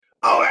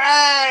All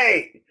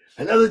right,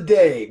 another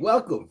day.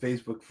 Welcome,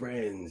 Facebook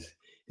friends.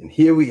 And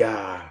here we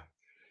are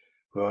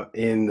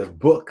in the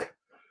book,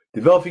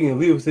 Developing a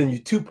Leader Within You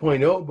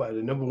 2.0 by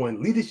the number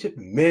one leadership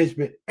and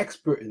management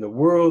expert in the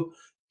world,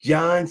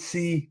 John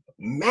C.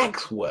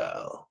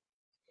 Maxwell.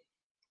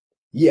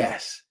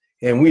 Yes,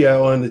 and we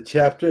are on the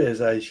chapter,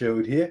 as I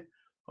showed here,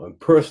 on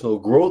personal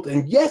growth.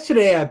 And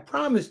yesterday I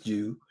promised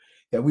you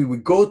that we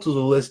would go through the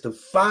list of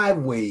 5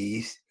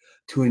 ways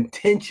to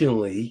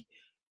intentionally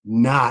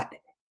not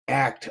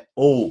act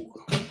old.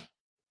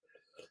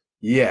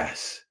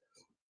 Yes,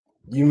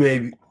 you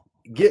may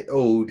get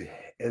old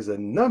as a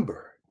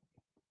number,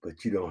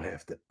 but you don't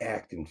have to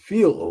act and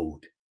feel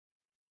old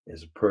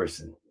as a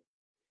person.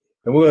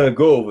 And we're going to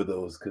go over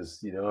those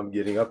because, I'm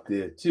getting up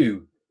there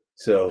too.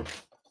 So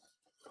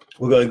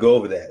we're going to go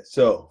over that.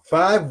 So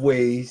 5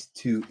 ways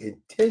to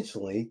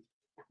intentionally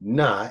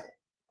not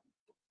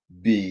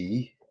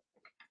be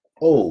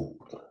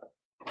old.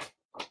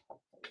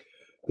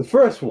 The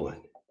first one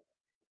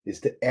is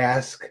to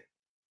ask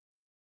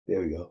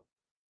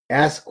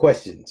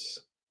questions.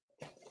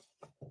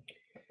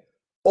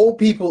 Old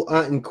people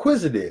aren't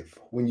inquisitive.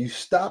 When you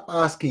stop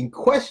asking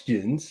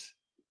questions,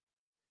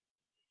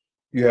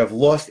 you have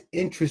lost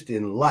interest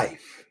in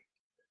life.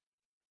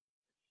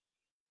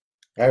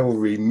 I will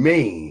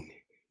remain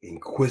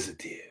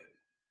inquisitive.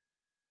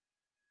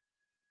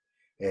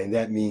 And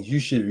that means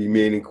you should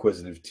remain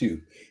inquisitive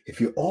too.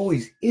 If you're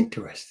always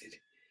interested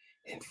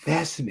and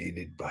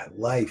fascinated by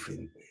life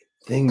and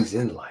things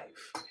in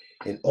life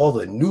and all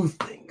the new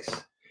things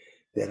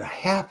that are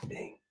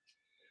happening,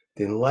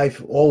 then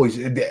life always.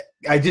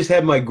 I just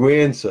had my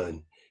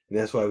grandson, and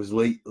that's why I was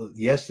late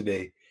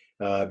yesterday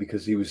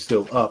because he was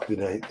still up,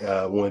 and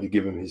I wanted to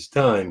give him his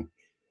time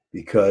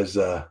because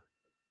they're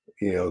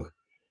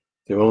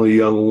only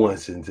young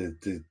once, and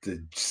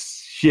to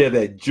share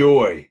that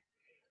joy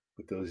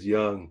with those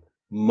young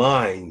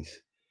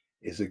minds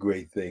is a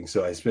great thing.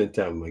 So I spent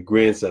time with my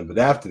grandson, but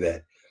after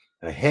that,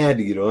 I had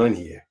to get on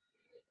here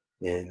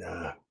and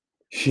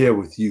share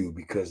with you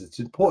because it's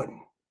important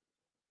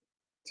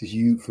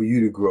for you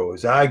to grow.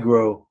 As I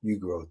grow, you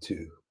grow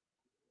too.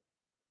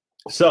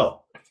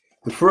 So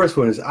the first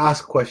one is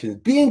ask questions.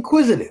 Be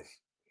inquisitive.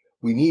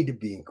 We need to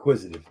be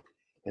inquisitive.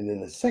 And then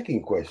the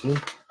second question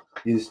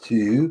is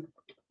to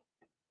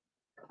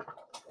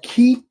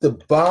keep the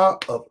bar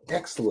of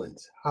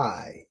excellence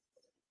high.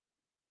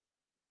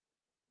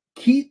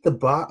 Keep the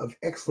bar of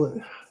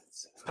excellence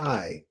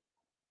high.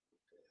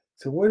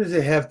 So what does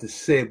it have to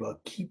say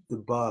about keep the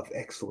bar of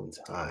excellence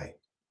high?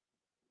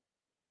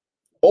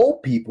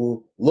 Old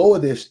people lower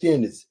their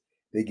standards.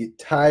 They get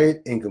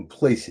tired and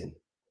complacent.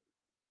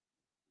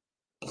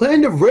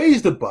 Plan to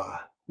raise the bar.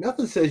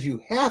 Nothing says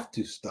you have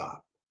to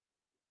stop.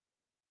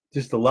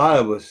 Just a lot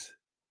of us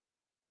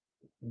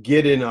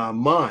get in our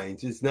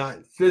minds. It's not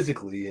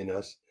physically in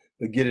us,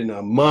 but get in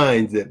our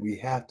minds that we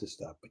have to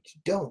stop. But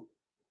you don't.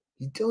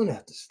 You don't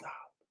have to stop.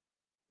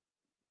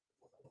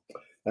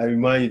 I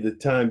remind you the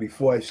time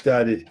before I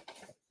started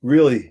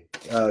really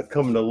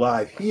coming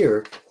alive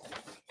here,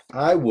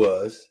 I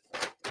was,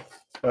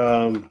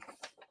 I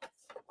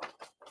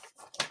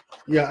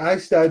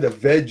started to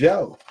veg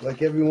out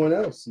like everyone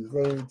else in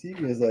front of the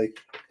TV. It's like,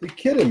 you're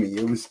kidding me.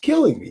 It was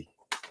killing me.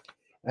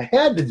 I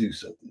had to do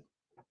something.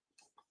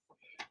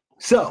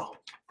 So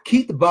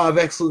keep the bar of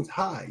excellence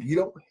high. You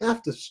don't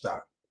have to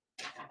start.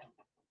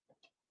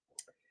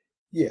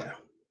 Yeah.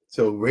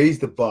 So raise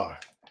the bar.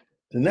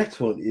 The next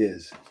one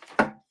is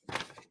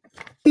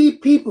be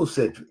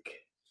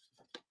people-centric.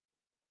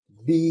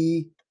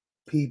 Be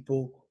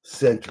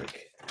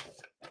people-centric.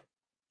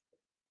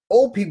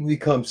 Old people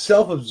become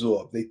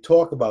self-absorbed. They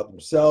talk about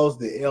themselves,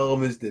 their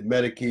ailments, their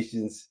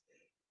medications.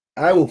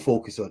 I will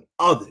focus on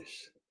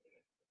others.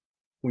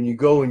 When you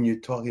go and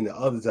you're talking to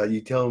others, are you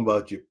telling them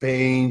about your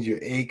pains, your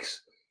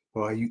aches,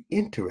 or are you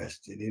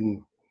interested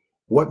in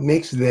what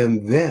makes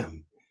them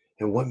them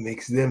and what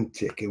makes them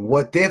tick and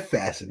what they're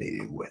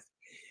fascinated with?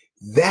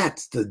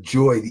 That's the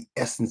joy, the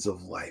essence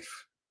of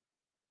life.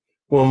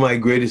 One of my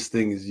greatest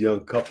things is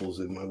young couples,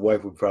 and my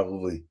wife would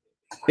probably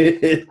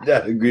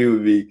not agree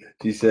with me,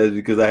 she says,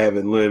 because I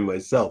haven't learned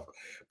myself.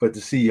 But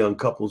to see young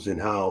couples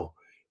and how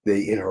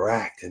they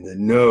interact and to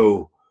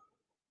know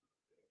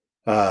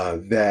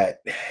that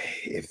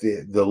if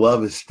the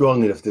love is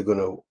strong enough, they're going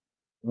to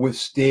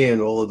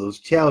withstand all of those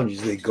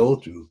challenges they go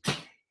through.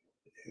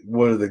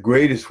 One of the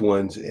greatest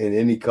ones, and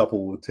any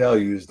couple will tell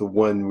you, is the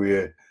one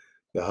where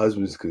the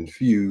husband's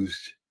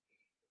confused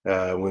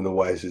when the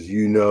wife says,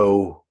 you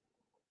know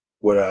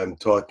what I'm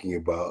talking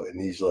about.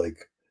 And he's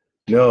like,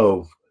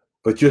 no,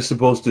 but you're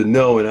supposed to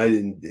know, and I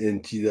didn't,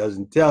 and she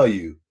doesn't tell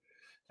you.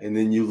 And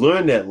then you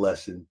learn that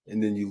lesson,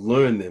 and then you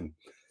learn them.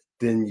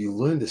 Then you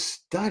learn to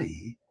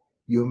study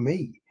your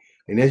mate.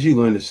 And as you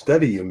learn to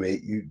study your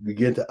mate, you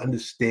begin to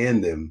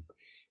understand them.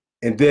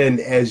 And then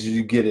as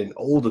you get an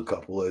older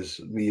couple, as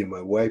me and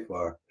my wife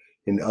are,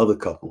 and other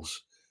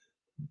couples,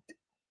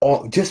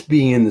 just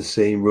being in the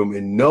same room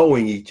and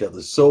knowing each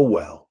other so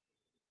well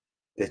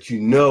that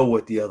you know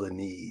what the other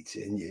needs.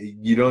 And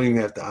you don't even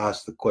have to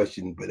ask the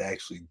question, but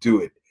actually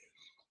do it.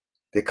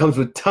 That comes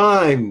with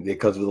time. That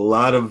comes with a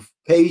lot of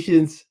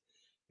patience.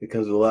 It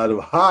comes with a lot of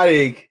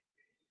heartache.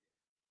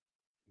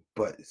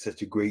 But it's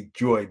such a great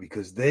joy,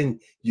 because then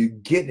you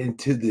get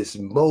into this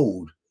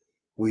mode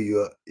where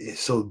you're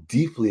so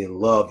deeply in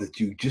love that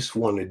you just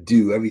want to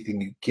do everything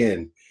you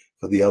can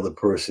for the other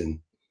person.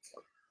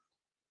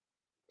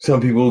 Some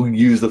people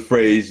use the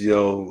phrase,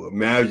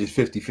 marriage is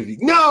 50-50.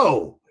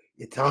 No,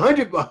 it's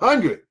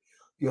 100-100.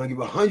 You want to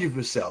give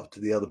 100% to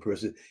the other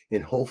person,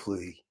 and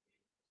hopefully,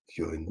 if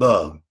you're in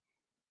love,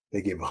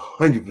 they give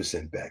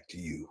 100% back to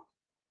you.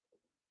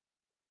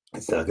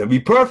 It's not going to be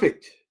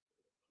perfect,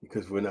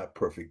 because we're not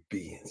perfect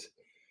beings,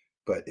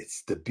 but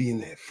it's to be in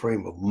that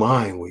frame of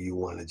mind where you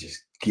want to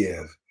just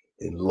give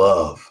and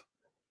love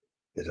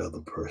that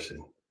other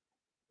person.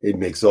 It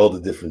makes all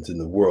the difference in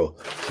the world.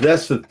 So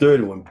that's the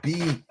third one.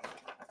 Be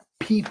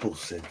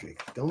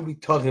people-centric. Don't be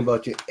talking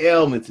about your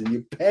ailments and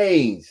your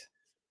pains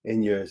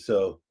and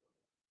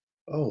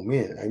oh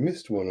man, I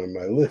missed one on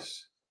my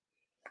list.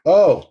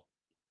 Oh,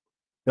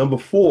 number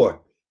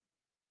 4.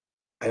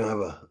 I don't have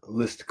a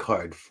list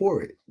card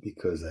for it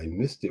because I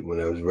missed it when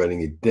I was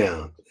writing it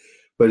down.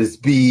 But it's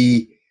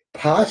be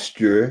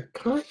posture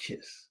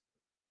conscious.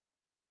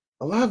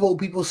 A lot of old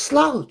people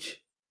slouch.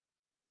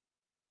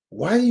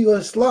 Why do you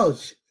want to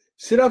slouch?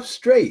 Sit up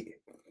straight.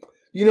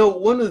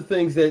 One of the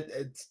things that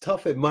it's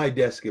tough at my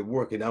desk at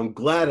work, and I'm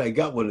glad I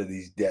got one of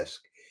these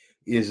desks,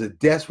 is a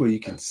desk where you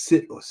can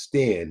sit or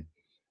stand.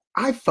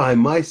 I find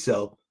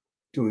myself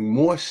doing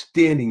more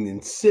standing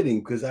than sitting,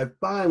 because I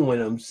find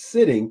when I'm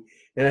sitting,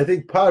 and I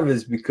think part of it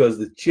is because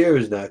the chair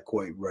is not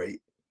quite right,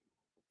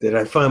 that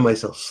I find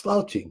myself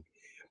slouching.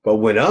 But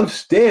when I'm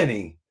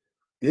standing,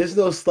 there's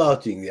no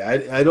slouching.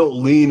 I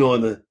don't lean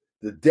on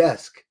the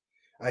desk.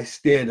 I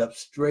stand up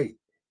straight.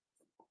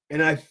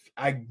 And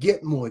I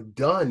get more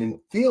done and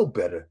feel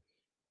better,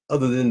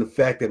 other than the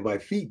fact that my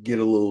feet get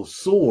a little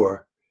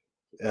sore.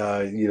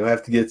 I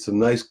have to get some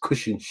nice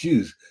cushioned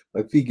shoes.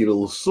 My feet get a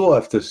little sore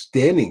after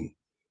standing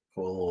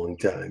for a long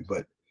time.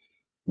 But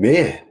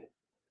man,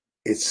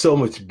 it's so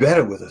much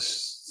better with a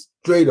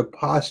straighter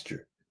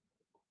posture.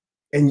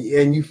 And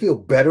you feel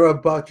better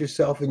about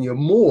yourself, and you're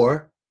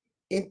more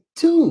in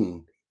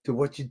tune to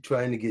what you're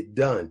trying to get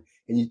done.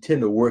 And you tend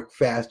to work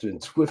faster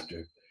and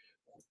swifter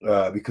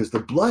because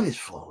the blood is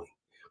flowing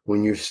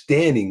when you're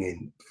standing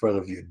in front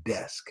of your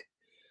desk.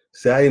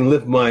 So I can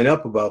lift mine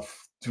up about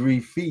 3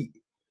 feet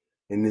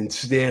and then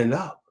stand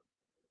up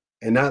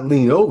and not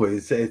lean over.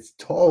 It's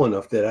tall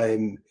enough that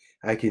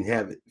I can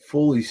have it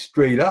fully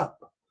straight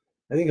up.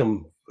 I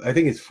think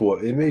it's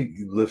 4. It may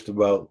lift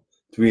about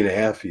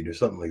 3.5 feet or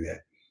something like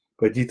that.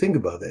 But you think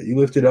about that. You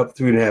lift it up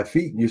 3.5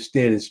 feet and you're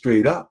standing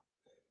straight up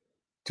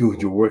doing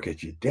your work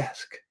at your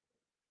desk.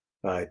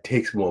 It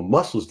takes more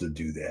muscles to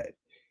do that.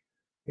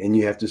 And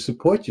you have to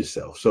support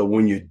yourself. So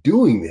when you're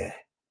doing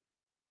that,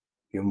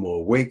 you're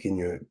more awake and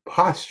your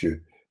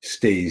posture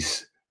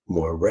stays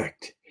more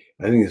erect.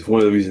 I think it's one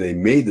of the reasons they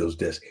made those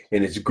desks.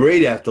 And it's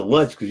great after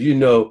lunch, because you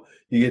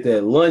get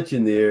that lunch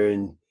in there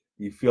and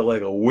you feel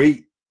like a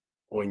weight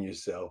on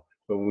yourself.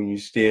 But when you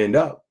stand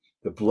up,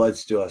 the blood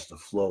still has to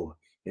flow.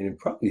 And it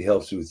probably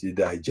helps with your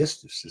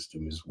digestive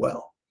system as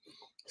well.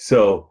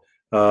 So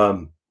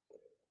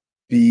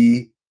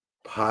be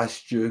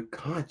posture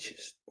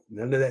conscious.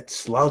 None of that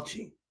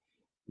slouching.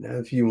 Now,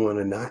 if you want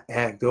to not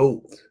act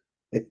old.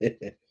 And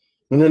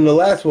then the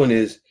last one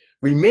is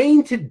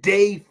remain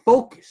today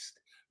focused.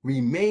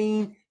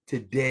 Remain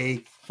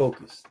today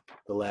focused.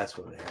 The last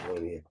one I have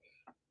on here.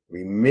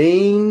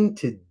 Remain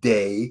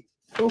today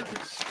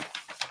focused.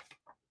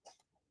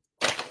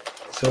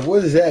 So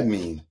what does that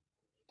mean?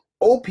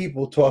 Old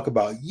people talk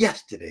about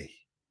yesterday.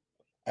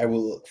 I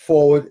will look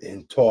forward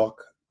and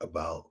talk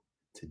about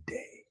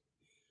today.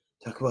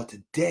 Talk about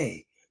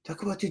today.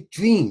 Talk about your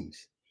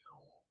dreams.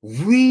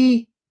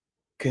 Recondition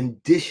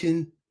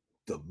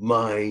the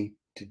mind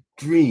to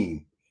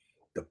dream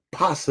the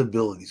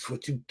possibilities,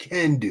 what you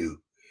can do.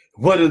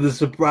 One of the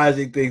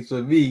surprising things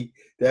for me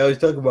that I always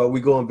talk about,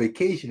 we go on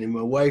vacation and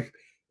my wife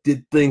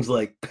did things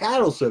like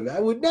paddle surfing.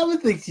 I would never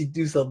think she'd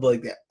do something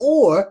like that.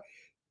 Or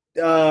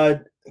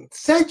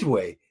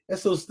Segway.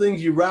 That's those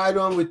things you ride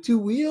on with 2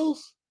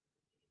 wheels.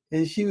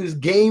 And she was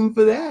game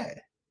for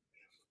that.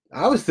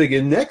 I was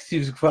thinking next she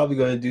was probably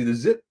going to do the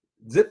zip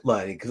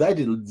lining, because I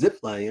did zip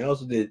lining. I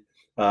also did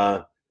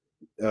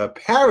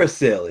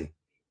parasailing,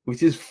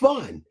 which is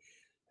fun.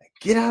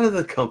 Get out of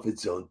the comfort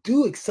zone.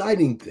 Do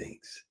exciting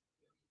things.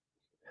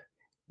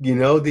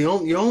 You're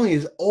only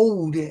as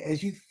old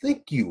as you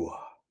think you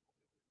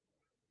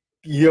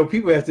are.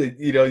 People have to,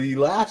 you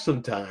laugh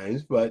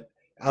sometimes, but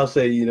I'll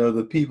say,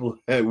 the people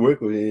that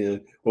work with me,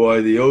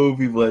 or the old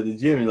people at the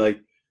gym, you're like,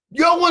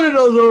 you're one of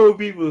those old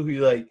people who's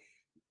like,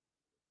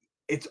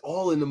 it's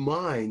all in the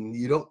mind.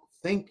 You don't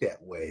think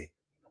that way.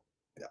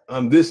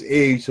 I'm this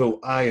age, so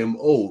I am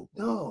old.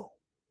 No.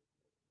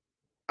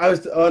 I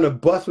was on a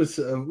bus with,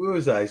 where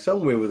was I?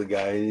 Somewhere with a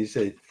guy, and he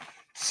said,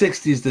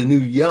 60 is the new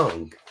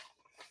young.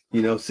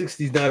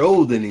 60 is not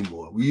old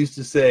anymore. We used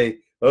to say,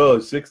 oh,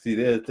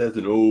 60, that's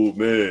an old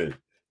man.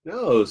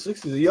 No,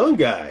 60 is a young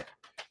guy.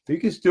 You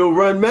can still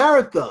run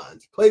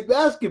marathons, play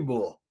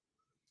basketball,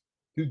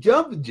 do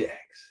jumping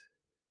jacks,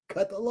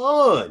 cut the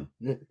lawn,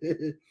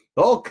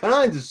 all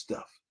kinds of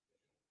stuff.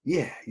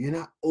 Yeah, you're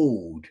not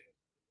old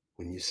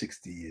when you're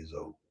 60 years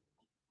old.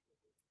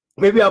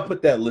 Maybe I'll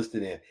put that list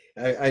in there.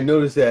 I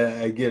noticed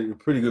that I get a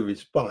pretty good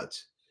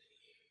response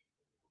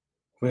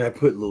when I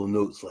put little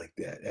notes like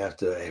that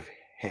after I've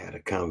had a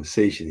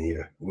conversation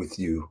here with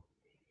you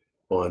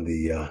on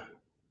the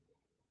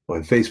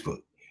on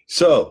Facebook.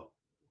 So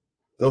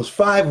those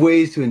 5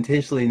 ways to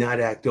intentionally not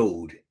act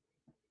old.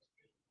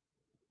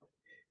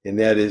 And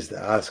that is to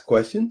ask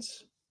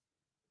questions,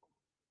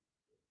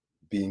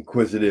 be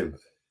inquisitive,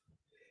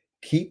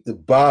 keep the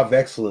bar of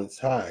excellence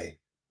high,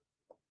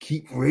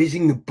 keep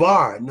raising the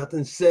bar.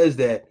 Nothing says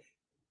that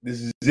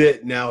this is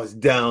it, now it's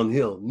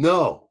downhill.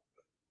 No,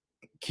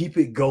 keep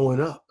it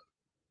going up.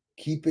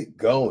 Keep it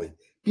going.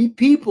 Be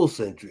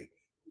people-centric.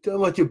 Talk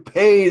about your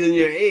pains and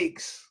your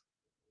aches.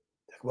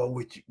 Talk about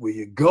where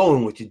you're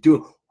going, what you're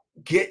doing.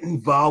 Get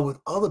involved with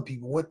other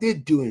people, what they're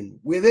doing,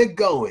 where they're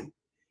going,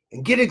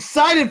 and get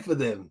excited for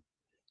them.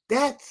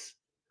 That's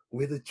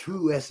where the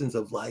true essence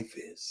of life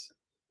is.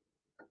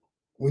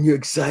 When you're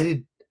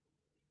excited,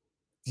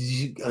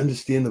 you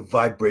understand the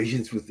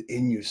vibrations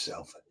within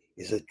yourself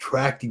is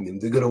attracting them.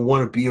 They're going to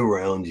want to be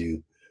around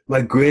you.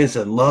 My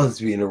grandson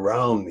loves being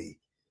around me.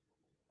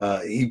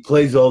 He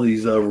plays all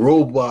these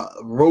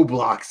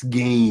Roblox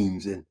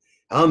games, and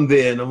I'm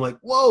there, and I'm like,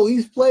 whoa,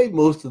 he's played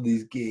most of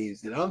these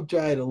games, and I'm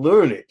trying to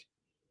learn it.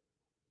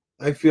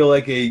 I feel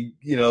like I'm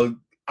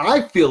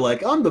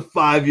the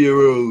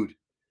 5-year-old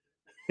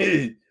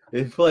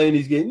and playing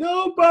these games.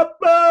 No,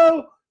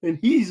 Papa, and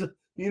he's a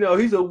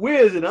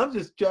whiz, and I'm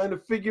just trying to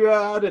figure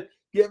out how to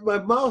get my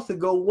mouse to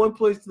go one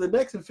place to the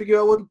next and figure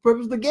out what the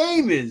purpose of the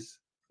game is.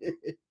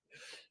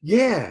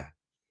 Yeah,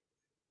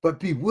 but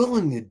be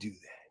willing to do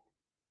that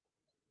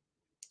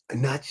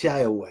and not shy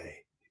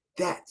away.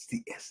 That's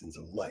the essence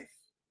of life.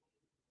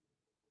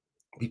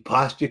 Be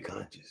posture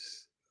conscious.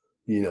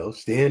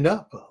 Stand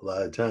up a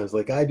lot of times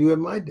like I do at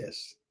my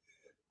desk.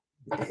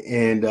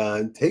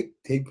 And take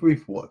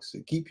brief walks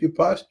to keep your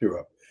posture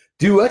up.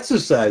 Do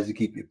exercise to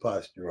keep your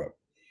posture up.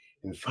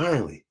 And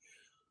finally,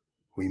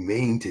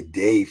 remain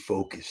today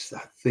focused.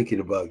 Stop thinking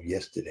about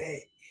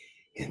yesterday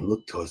and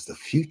look towards the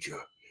future.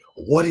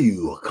 What are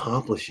you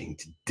accomplishing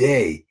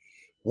today?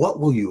 What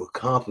will you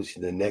accomplish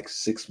in the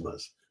next 6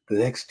 months, the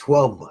next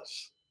 12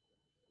 months?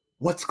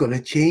 What's going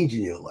to change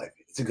in your life?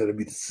 Is it going to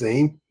be the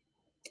same?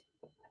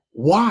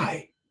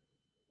 Why?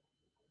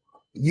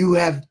 You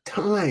have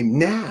time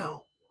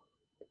now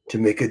to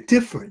make a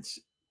difference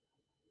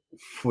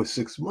for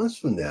 6 months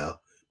from now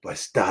by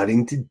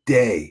starting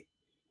today.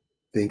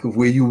 Think of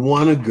where you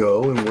want to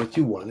go and what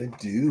you want to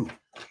do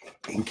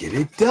and get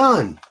it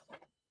done.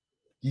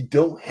 You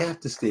don't have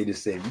to stay the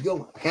same. You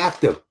don't have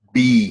to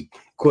be,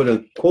 quote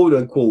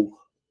unquote,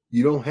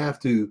 you don't have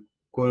to,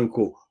 quote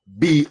unquote,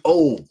 be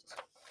old.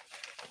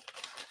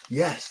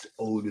 Yes,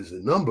 old is a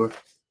number,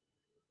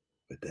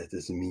 but that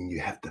doesn't mean you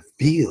have to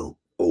feel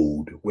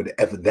old,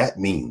 whatever that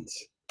means.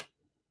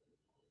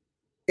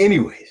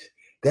 Anyways,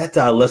 that's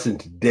our lesson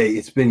today.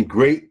 It's been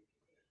great.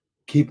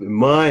 Keep in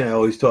mind, I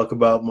always talk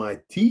about my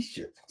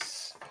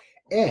t-shirts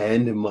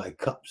and my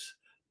cups.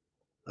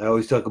 I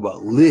always talk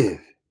about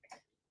live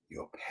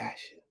your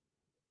passion.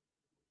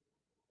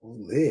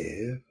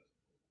 Live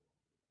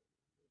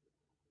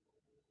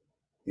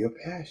your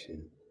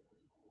passion.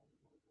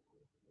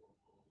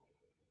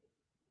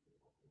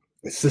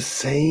 It's the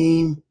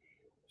same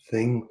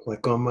thing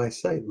like on my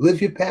site.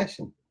 Live your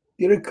passion.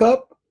 Get a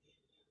cup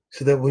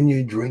so that when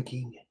you're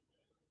drinking,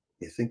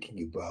 you're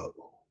thinking about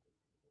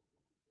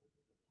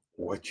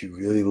what you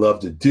really love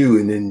to do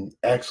and then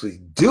actually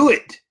do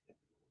it.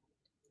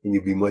 And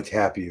you'll be much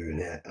happier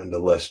and under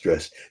less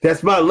stress.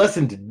 That's my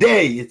lesson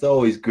today. It's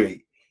always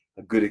great.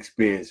 A good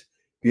experience.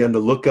 Be on the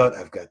lookout.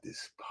 I've got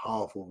this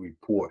powerful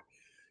report.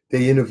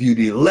 They interviewed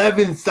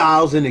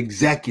 11,000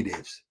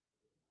 executives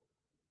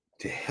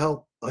to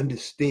help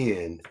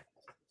understand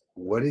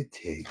what it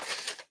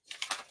takes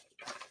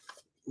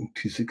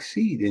to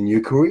succeed in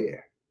your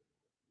career.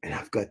 And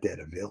I've got that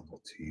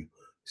available to you.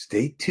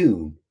 Stay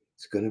tuned.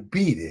 It's going to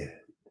be there.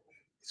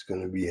 It's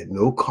going to be at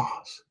no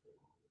cost.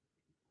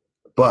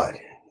 But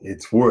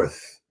it's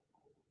worth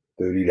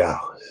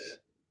 $30.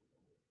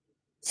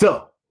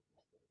 So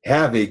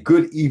have a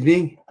good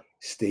evening.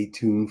 Stay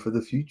tuned for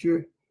the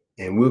future.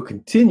 And we'll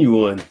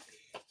continue on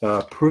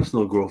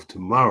personal growth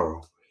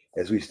tomorrow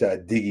as we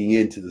start digging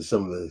into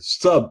some of the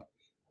sub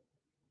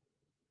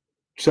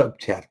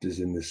chapters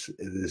in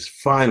this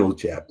final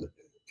chapter,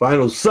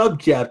 final sub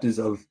chapters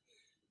of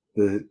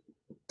the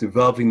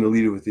Developing the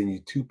Leader Within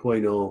You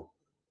 2.0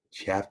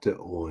 chapter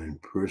on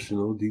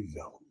personal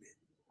development.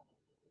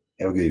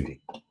 Have a good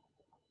evening.